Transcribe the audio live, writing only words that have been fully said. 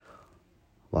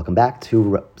Welcome back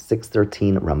to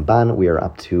 613 Ramban. We are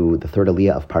up to the third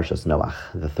aliyah of Parshas Noach.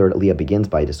 The third aliyah begins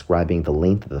by describing the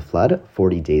length of the flood,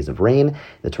 40 days of rain.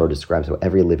 The Torah describes how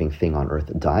every living thing on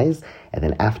earth dies. And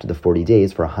then after the 40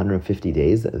 days, for 150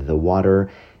 days, the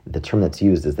water, the term that's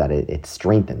used is that it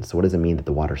strengthens. So what does it mean that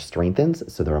the water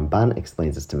strengthens? So the Ramban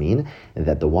explains this to mean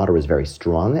that the water was very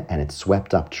strong and it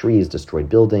swept up trees, destroyed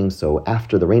buildings. So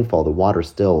after the rainfall, the water's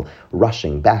still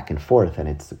rushing back and forth and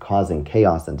it's causing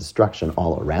chaos and destruction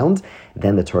all around.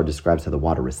 Then the Torah describes how the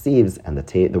water recedes and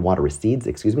the water recedes,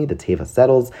 the teva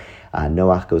settles.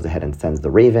 Noach goes ahead and sends the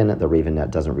raven. The raven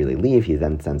doesn't really leave. He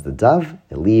then sends the dove.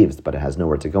 It leaves, but it has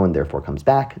nowhere to go and therefore comes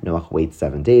back. Noach waits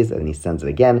 7 days and then he sends it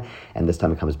again. And this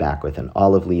time it comes back with an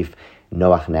olive leaf.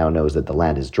 Noach now knows that the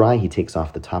land is dry. He takes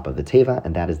off the top of the teva,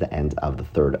 and that is the end of the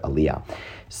third aliyah.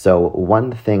 So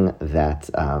one thing that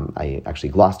I actually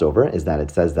glossed over is that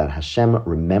it says that Hashem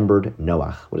remembered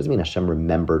Noach. What does it mean Hashem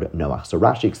remembered Noach? So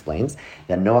Rashi explains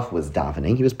that Noach was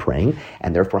davening, he was praying,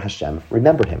 and therefore Hashem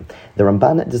remembered him. The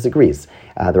Ramban disagrees.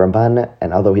 The Ramban,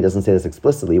 and although he doesn't say this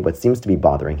explicitly, what seems to be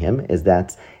bothering him is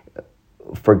that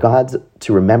for God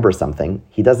to remember something,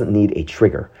 he doesn't need a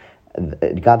trigger.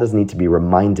 God doesn't need to be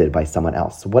reminded by someone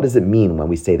else. What does it mean when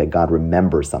we say that God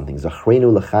remembers something?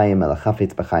 Zachrenu l'chaim el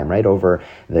chafetz b'chaim. Right over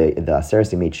the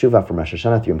Aseres Yemei Tshuva from Rosh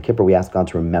Hashanah through Yom Kippur, we ask God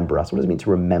to remember us. What does it mean to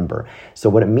remember? So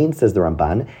what it means, says the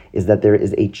Ramban, is that there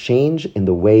is a change in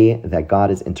the way that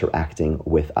God is interacting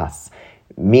with us.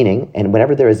 Meaning, and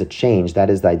whenever there is a change, that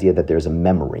is the idea that there's a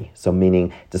memory. So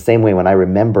meaning, the same way when I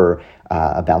remember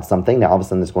about something, now all of a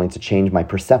sudden it's going to change my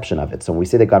perception of it. So when we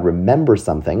say that God remembers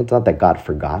something, it's not that God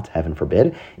forgot, heaven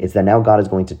forbid, it's that now God is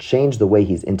going to change the way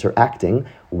he's interacting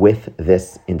with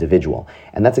this individual.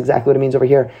 And that's exactly what it means over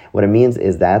here. What it means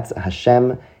is that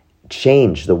Hashem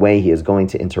changed the way he is going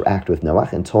to interact with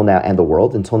Noach until now, and the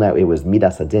world. Until now it was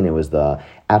midas hadin, it was the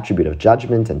attribute of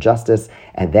judgment and justice.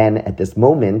 And then at this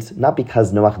moment, not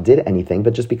because Noach did anything,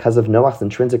 but just because of Noach's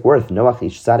intrinsic worth. Noach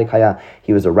ish tzadik haya,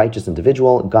 he was a righteous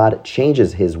individual. God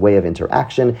changes his way of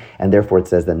interaction, and therefore it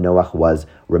says that Noach was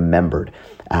remembered.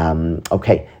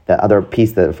 Okay, the other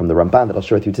piece from the Ramban that I'll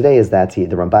share with you today is that the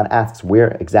Ramban asks, where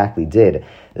exactly did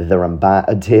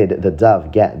the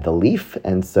dove get the leaf?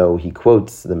 And so he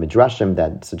quotes the Midrashim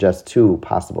that suggests two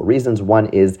possible reasons. One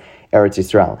is Eretz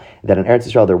Yisrael, that in Eretz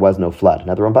Yisrael there was no flood.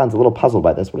 Now the Ramban's a little puzzled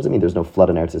by this. What does it mean there's no flood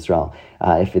in Eretz Yisrael?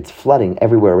 If it's flooding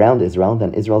everywhere around Israel,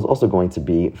 then Israel is also going to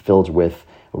be filled with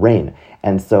rain.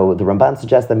 And so the Ramban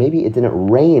suggests that maybe it didn't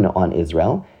rain on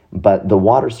Israel, but the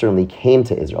water certainly came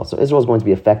to Israel. So Israel is going to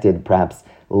be affected perhaps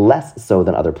less so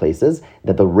than other places,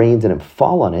 that the rain didn't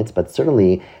fall on it, but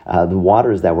certainly the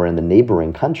waters that were in the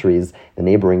neighboring countries, the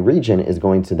neighboring region, is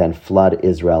going to then flood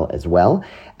Israel as well.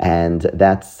 And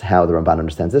that's how the Ramban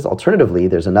understands this. Alternatively,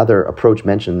 there's another approach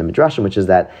mentioned in the Midrashim, which is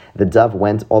that the dove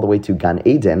went all the way to Gan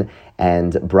Eden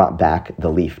and brought back the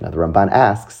leaf. Now the Ramban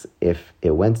asks, if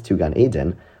it went to Gan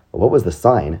Eden, what was the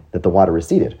sign that the water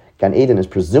receded? Gan Eden is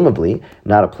presumably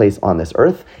not a place on this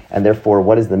earth, and therefore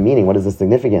what is the meaning, what is the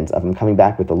significance of him coming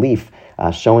back with the leaf,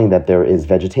 showing that there is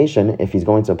vegetation if he's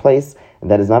going to a place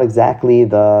that is not exactly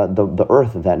the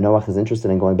earth that Noach is interested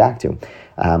in going back to?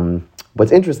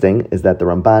 What's interesting is that the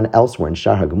Ramban elsewhere in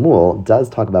Shar HaGemul does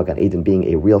talk about Gan Eden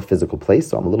being a real physical place,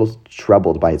 so I'm a little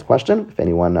troubled by his question. If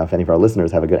any of our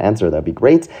listeners have a good answer, that would be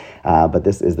great. But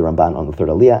this is the Ramban on the third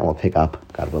aliyah, and we'll pick up,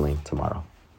 God willing, tomorrow.